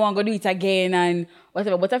and then you want to go do it again and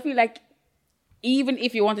whatever. But I feel like even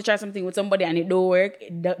if you want to try something with somebody and it don't work,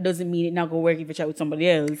 it doesn't mean it not going to work if you try with somebody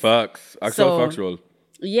else. Facts. Factual.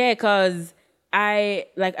 Yeah, because I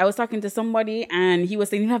was talking to somebody and he was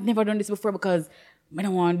saying, I've never done this before because I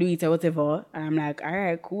don't want to do it or whatever. And I'm like, all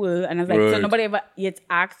right, cool. And I was like, so nobody ever yet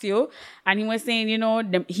asked you? And he was saying,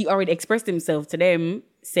 he already expressed himself to them,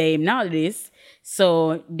 saying now this.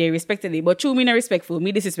 So they respected it. But true, me not respectful,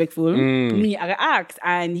 me disrespectful. Me, I got asked.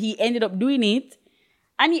 And he ended up doing it.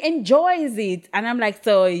 And he enjoys it. And I'm like,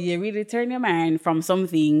 so you really turn your mind from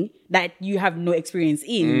something that you have no experience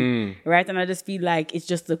in. Right? And I just feel like it's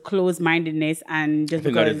just a closed-mindedness and just I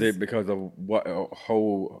think that is it because of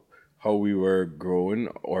how we were grown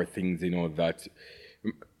or things, that...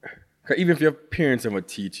 Even if your parents ever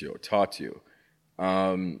taught you,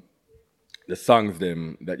 the songs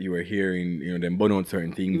them that you were hearing, them bun on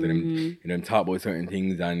certain things and them talk about certain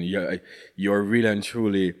things and you're really and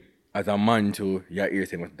truly... As a man too, your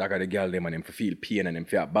ears saying, that the girl them and them feel pain and them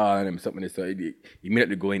feel bad and them something. So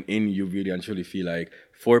immediately going in, you really and truly feel like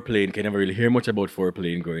foreplaying, can never really hear much about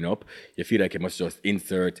foreplaying growing up. You feel like you must just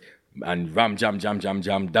insert and ram, jam,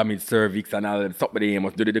 damage cervix and all them something. You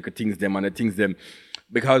must do the things them and the things them.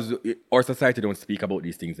 Because our society don't speak about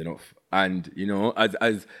these things enough. And,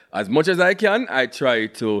 as much as I can, I try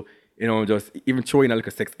to, just even throw in a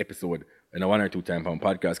little sex episode in a 1 or 2 time on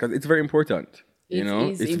podcast because it's very important.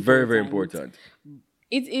 It's very, very important.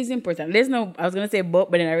 It is important. There's no, I was going to say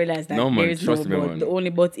but then I realized that there is no but. The only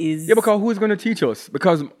but is... Yeah, because who's going to teach us?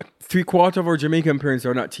 Because 3/4 of our Jamaican parents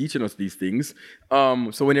are not teaching us these things.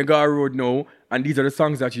 So when you go on road now, and these are the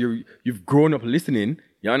songs that you've grown up listening,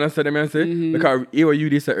 you understand what I'm saying? Because you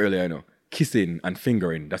did say earlier, kissing and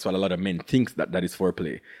fingering, that's what a lot of men think that is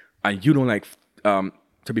foreplay. And you don't like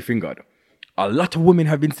to be fingered. A lot of women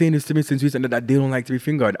have been saying this to me since recently that they don't like to be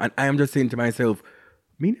fingered. And I am just saying to myself,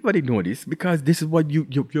 me never did know this because this is what you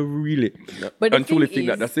really But the and truly thing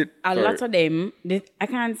think is, that's it. a lot of them, I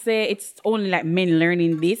can't say it's only like men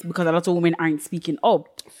learning this because a lot of women aren't speaking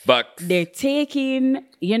up. Facts. They're taking,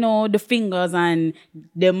 the fingers and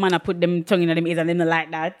the man put them tongue in them ears and them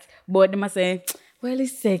like that. But they must say, well,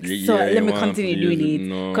 it's sex, so let me continue doing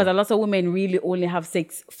it. Because a lot of women really only have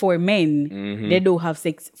sex for men. They don't have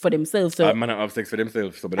sex for themselves. So Men have sex for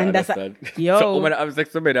themselves, so I and that's understand. yo. So women have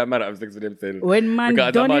sex for men, and men have sex for themselves. When man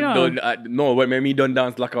because done, no, when me done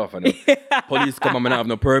dance lock off, and police come and I have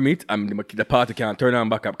no permit, and the party can't turn on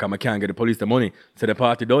back up because I can't get the police the money, so the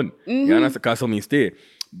party done. You understand? Because so me stay.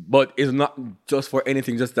 But it's not just for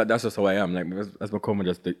anything, just that's just how I am. Like, as my comment,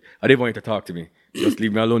 I didn't want you to talk to me. Just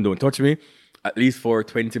leave me alone, don't touch me. At least for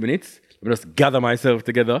 20 minutes. Let me just gather myself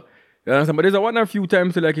together. You understand? But there's a few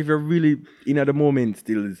times, so like, if you're really in at the moment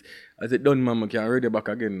still, as it done, man, I can't read it back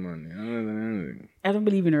again, man. I don't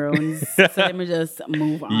believe in rounds. So let me just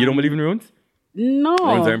move on. You don't believe in rounds? No.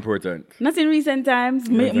 Rounds are important. Not in recent times.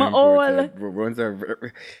 Rounds My are all. important. Rounds are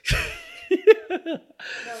very...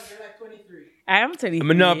 I am 23.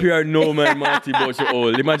 I'm not here, no man, Marty, about you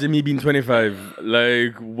old. Imagine me being 25.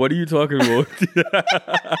 Like, what are you talking about?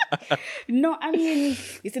 No, I mean,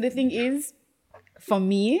 you see, the thing is, for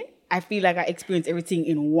me, I feel like I experience everything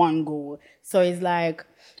in one go. So it's like,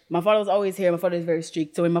 my father was always here. My father is very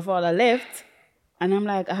strict. So when my father left, and I'm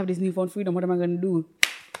like, I have this newfound freedom. What am I going to do?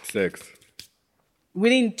 Sex.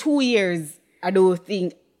 Within 2 years, I don't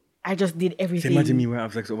think I just did everything. So imagine me when I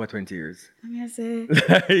have sex over 20 years. I mean, I say,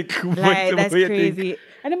 like that's crazy.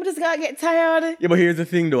 And then I just gotta get tired. Yeah, but here's the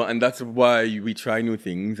thing though, and that's why we try new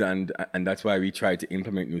things, and that's why we try to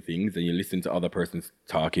implement new things, and you listen to other persons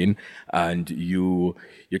talking, and you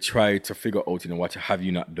try to figure out, what have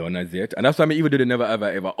you not done as yet. And that's why I even do the never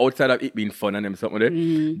ever outside of it being fun and them something like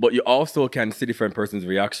that. But you also can see different person's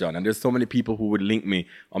reaction. And there's so many people who would link me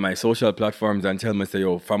on my social platforms and tell me, say,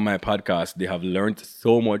 yo, from my podcast, they have learned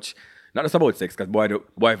so much. Not just about sex, because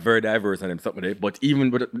boy very diverse and them something like that. But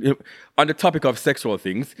even on the topic of sexual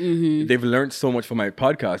things, they've learned so much from my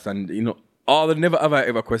podcast. And, all the never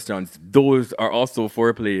ever questions, those are also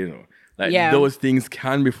foreplay, Like, those things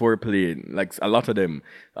can be foreplay. Like, a lot of them.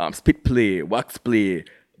 Spit play, wax play.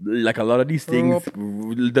 Like, a lot of these things.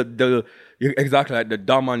 Exactly, like the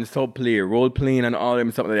dom and sub play, role playing and all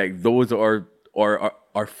them something like those are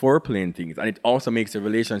foreplaying things. And it also makes the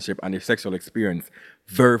relationship and the sexual experience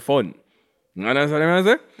very fun. You understand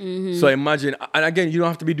what I'm saying? So imagine, and again, you don't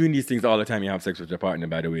have to be doing these things all the time you have sex with your partner,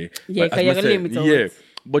 by the way. Yeah, because you're going to limit it. Yeah,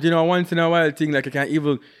 but once in a while thing, like you can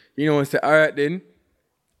even, say, all right then,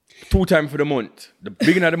 2 times for the month. The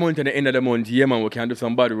beginning of the month and the end of the month, yeah man, we can do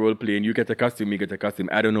some body role playing. You get a costume, me get a costume.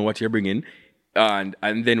 I don't know what you're bringing. And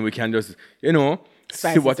then we can just,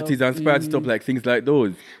 see what it is and spice stuff, like things like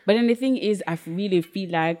those. But then the thing is, I really feel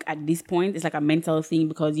like at this point, it's like a mental thing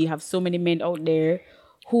because you have so many men out there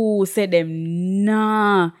who said them,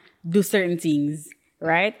 do certain things,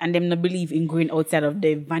 right? And them not believe in going outside of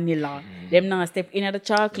the vanilla. Them not step in at the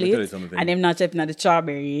chocolate and them not step in at the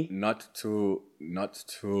strawberry. Not to...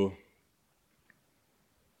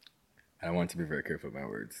 I want to be very careful with my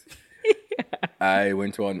words. I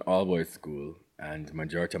went to an all-boys school and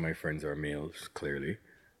majority of my friends are males, clearly.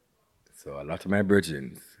 So a lot of my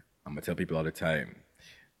virgins, I'm going to tell people all the time,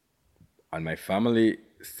 on my family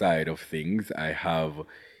side of things, I have,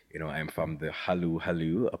 I'm from the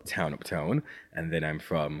Halu, uptown, and then I'm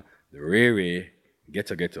from the Rere,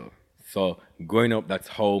 ghetto. So growing up, that's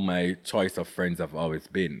how my choice of friends have always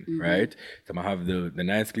been, right? So I have the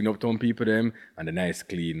nice, clean uptown people, them, and the nice,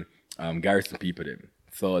 clean garrison people, them.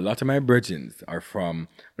 So a lot of my virgins are from,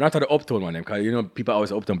 not the uptown one, because people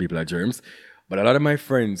always uptown people are germs, but a lot of my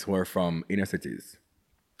friends who are from inner cities,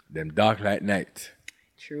 them dark light night.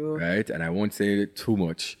 True. Right? And I won't say too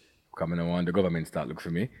much, because I don't want the government start looking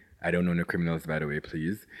for me. I don't know no criminals, by the way,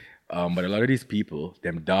 please. But a lot of these people,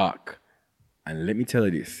 them dark. And let me tell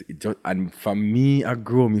you this. And for me, I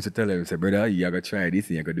grew up, used to tell them, say, brother, you gotta try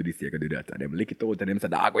this, you gotta do this, you gotta do that. And them lick it out, and them say,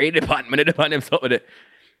 dog, where the pan, them stuff with it.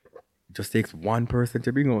 It just takes one person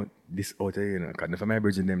to bring out this out there, Because for my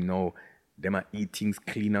virgin, them know, them are eat things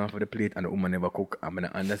clean off of the plate, and the woman never cook. I'm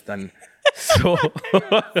gonna understand. So...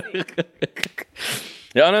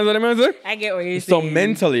 You understand what I'm saying? I get what you're saying. So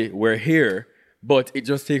mentally, we're here, but it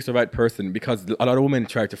just takes the right person because a lot of women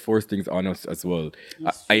try to force things on us as well.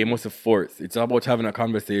 I must have forced. It's about having a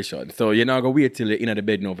conversation. So you're not going to wait till you're in the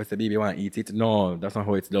bed now. If I say, baby, you want to eat it? No, that's not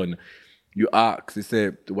how it's done. You ask, you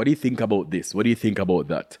say, what do you think about this? What do you think about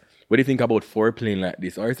that? What do you think about foreplaying like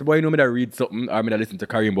this? Or you say, boy, me that read something, or me that listen to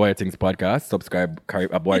Kareem BwoyATingz podcast. Subscribe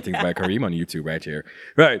BwoyATingz by Kareem on YouTube right here.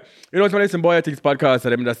 Right. When I listen to BwoyATingz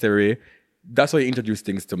podcast, I just say, Ray, that's why you introduce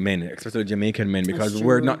things to men, especially Jamaican men, because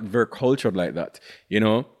we're not very cultured like that, you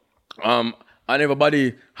know. And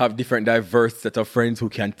everybody have different diverse set of friends who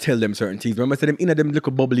can tell them certain things. Remember, I said them in them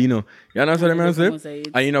little bubble, you know. You understand what I'm saying?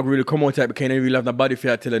 And you not really come out because you don't really have nobody for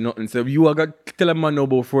you to tell them nothing. So you are going to tell a man no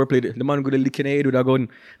about foreplay. The man go to lick in the head with a gun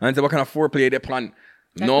and say, what kind of foreplay they plan?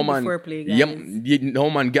 That no man, foreplay, guys. No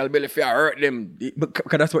man, girl belly fear hurt them.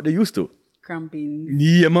 Because that's what they used to. Cramping.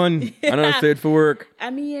 Yeah, man. I don't say it for work. I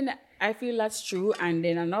mean, I feel that's true. And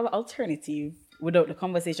then another alternative without the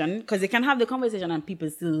conversation, because they can have the conversation and people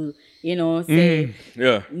still, you know, say,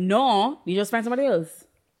 no, you just find somebody else.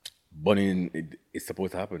 Bunning, it's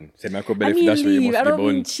supposed to happen. Say, my belly dash where you must I be don't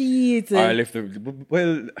mean bun. cheat. I left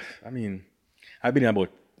well, I mean, I've been in about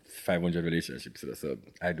 500 relationships, so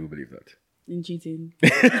I do believe that. In cheating.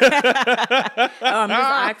 I'm just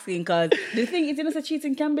asking, because the thing is, you know, so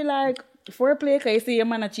cheating can be like foreplay, because you see a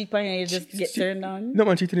man a cheat on you, you just get turned on. No,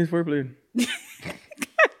 man, cheating is foreplay.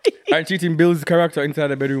 And cheating builds character inside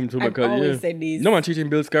the bedroom too. I've always said this. No, man, cheating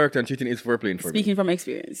builds character and cheating is foreplay for me. Speaking from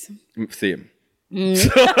experience. Same.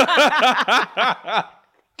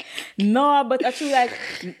 No, but actually, like,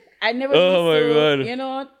 I never God. You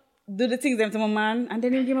know, do the things them to my man, and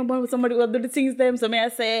then he give me bond with somebody who will do the things them. So may I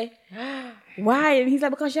say, why? And he's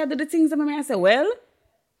like, because she had to do the things them. And I say, well,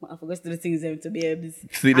 I forgot to do the things them to babes.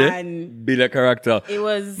 See there? And build a character. it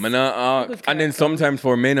was and then sometimes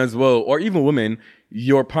for men as well, or even women,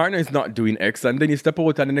 your partner is not doing X, and then you step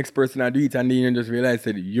out and the next person and do it, and then you just realize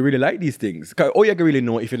that you really like these things. All you can really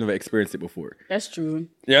know if you never experienced it before. That's true.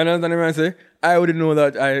 You understand what I say? I wouldn't know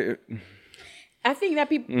that. I think that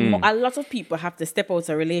people, a lot of people have to step out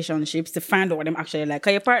of relationships to find out what them actually like.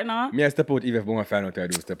 Cause your partner, Me, I step out even if I find out I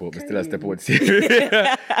do step out, but still I step out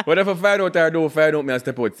serious. But if I find out I don't find out, me I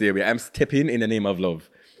step out serious. I'm stepping in the name of love.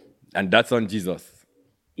 And that's on Jesus.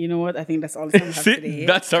 you know what? I think that's all the time we have See, today.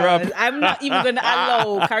 that's a wrap. I'm not even going to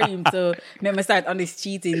allow Kareem to make me start on this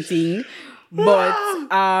cheating thing. But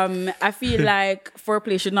I feel like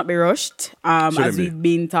foreplay should not be rushed, as we've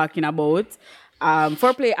been talking about.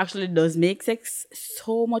 Foreplay actually does make sex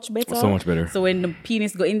so much better. So much better. So when the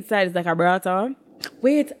penis go inside, it's like a brata.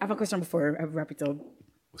 Wait, I have a question before I wrap it up.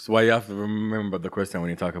 So why you have to remember the question when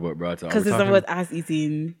you talk about brata? Because it's about ass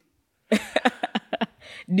eating.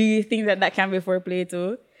 Do you think that can be foreplay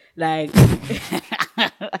too? Like,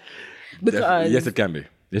 because yes, it can be.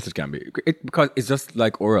 Yes, it can be. Because it's just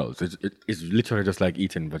like oral. So it's literally just like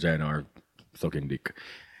eating vagina or sucking dick.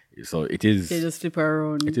 So it is. they just flip her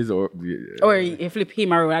around. It is. Or you flip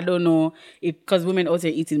him around. I don't know if because women also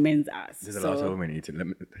eating men's ass. There's a lot of women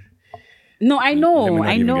eating. No, I know. Let me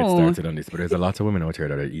not even get started on this, but there's a lot of women out here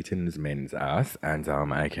that are eating men's ass, and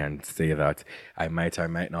I can say that I might or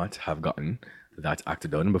might not have gotten that act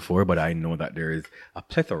done before, but I know that there is a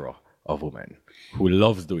plethora of women who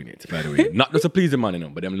loves doing it, by the way. Not just to please the man, you know,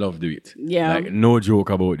 but them love do it. Yeah. Like, no joke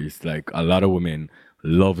about this. Like, a lot of women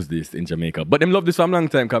loves this in Jamaica. But them love this for a long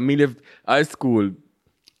time, because me left high school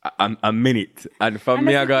a minute. And from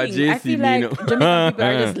me, I got JC. I feel like Jamaican people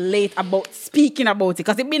are just late about speaking about it,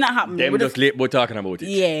 because it been not happening. Them just late about talking about it.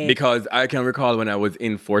 Yeah. Because I can recall when I was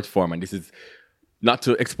in fourth form, and this is not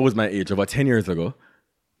to expose my age, about 10 years ago.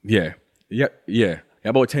 Yeah,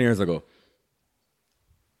 about 10 years ago.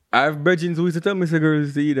 I have virgins who used to tell me, say,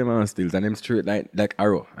 girls to eat them on stills, and them straight like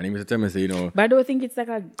arrow. And he used to tell me, say, you know. But I don't think it's like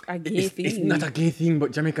a gay thing. It's not a gay thing,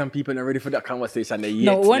 but Jamaican people are not ready for that conversation.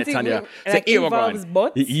 No, one thing like involves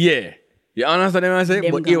butts. Yeah. You understand what I'm saying?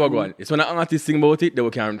 Them But here we go. It's when an artist sing about it, then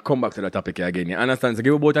we can come back to the topic again. You understand? So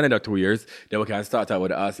give about another 2 years, then we can start out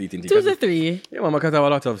with the ass eating thing. 2 to 3. Yeah, man, because I have a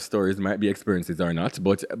lot of stories, might be experiences or not.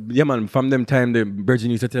 But yeah, man, from them time, the virgin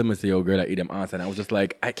used to tell me, say, oh, girl, I eat them ass. And I was just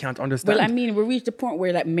like, I can't understand. Well, I mean, we reached the point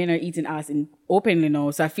where like men are eating ass openly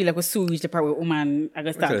now. So I feel like we soon reached the part where woman, I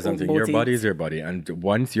guess start something. Your body is your body. And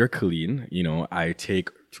once you're clean, you know, I take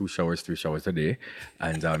 2 showers, 3 showers a day.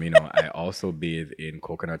 And, you know, I also bathe in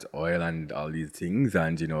coconut oil and all these things.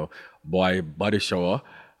 And, you know, body shower,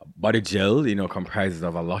 body gel, you know, comprises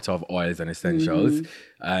of a lot of oils and essentials.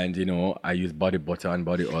 And, you know, I use body butter and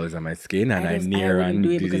body oils on my skin. And I near and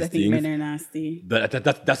do these I think things. men are nasty.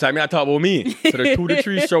 That's why I talk about me. So the 2 to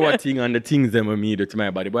 3 shower thing and the things them with me do to my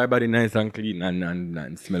body. My body nice and clean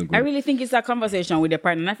and smell good. I really think it's a conversation with your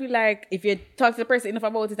partner. And I feel like if you talk to the person enough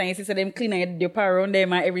about it and you see them clean and you power around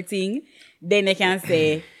them and everything, then they can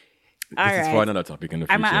say, all right. This is for another topic in the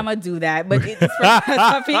future. I'm going to do that. But it's for another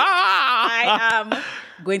topic. I am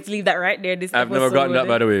going to leave that right there. I've never gotten that,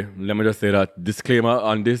 by the way. Let me just say that. Disclaimer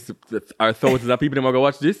on this. Our thoughts that people that are going to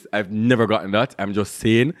watch this. I've never gotten that. I'm just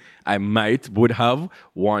saying I would have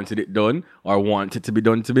wanted it done or want it to be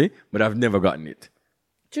done to me, but I've never gotten it.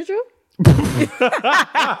 True.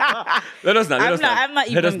 Let us not. I'm not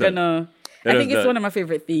even gonna. I think it's one of my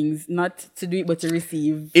favorite things, not to do it, but to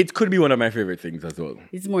receive. It could be one of my favorite things as well.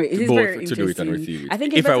 It's more. It is Both very to interesting. do it and receive it. I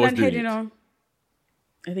think it's better than head, you know.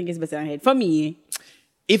 I think it's better than head for me.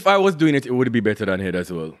 If I was doing it, it would be better than head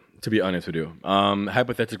as well. To be honest with you,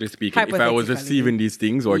 hypothetically speaking, if I was receiving these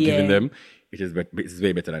things or giving them, it's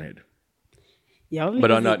way better than head. Yeah,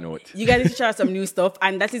 but on that note, you guys need to try some new stuff,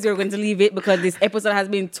 and that is where we're going to leave it because this episode has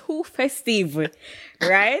been too festive,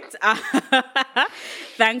 right?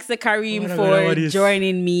 Thanks to Kareem for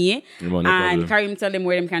joining me. And Kareem, tell them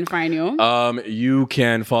where they can find you. You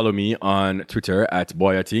can follow me on Twitter at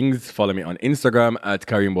BwoyATingz. Follow me on Instagram at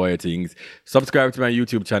Kareem BwoyATingz. Subscribe to my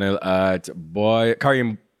YouTube channel at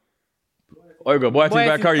Kareem. BwoyATingz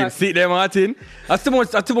by Kareem. See them, Martin. That's too much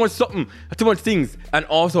something. That's too much things. And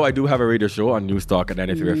also, I do have a radio show on Newstalk at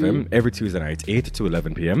 93 FM every Tuesday night, 8 to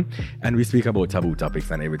 11 p.m. And we speak about taboo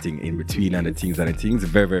topics and everything in between and the things.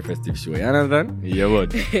 Very, very festive show. You understand? Yeah,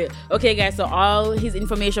 what? Okay, guys. So all his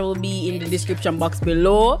information will be in the description box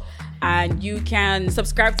below. And you can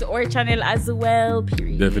subscribe to our channel as well,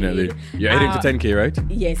 period. Definitely. You're heading to 10K, right?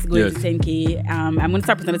 Yes, going to 10K. I'm going to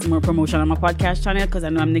start putting a little more promotion on my podcast channel because I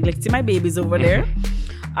know I'm neglecting my babies over there.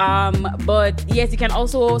 But yes, you can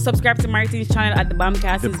also subscribe to Martin's channel at the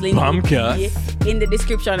Bombcast. His link will be in the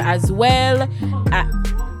description as well. Yeah.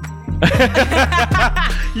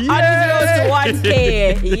 On his road to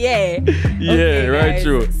 1K. Yeah. Yeah, okay, right, guys.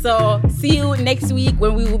 true. So see you next week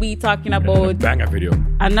when we will be talking about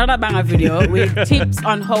another banger video with tips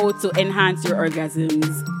on how to enhance your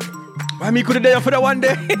orgasms. I mean, could have done for that one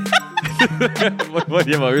day. But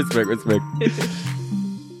yeah, respect.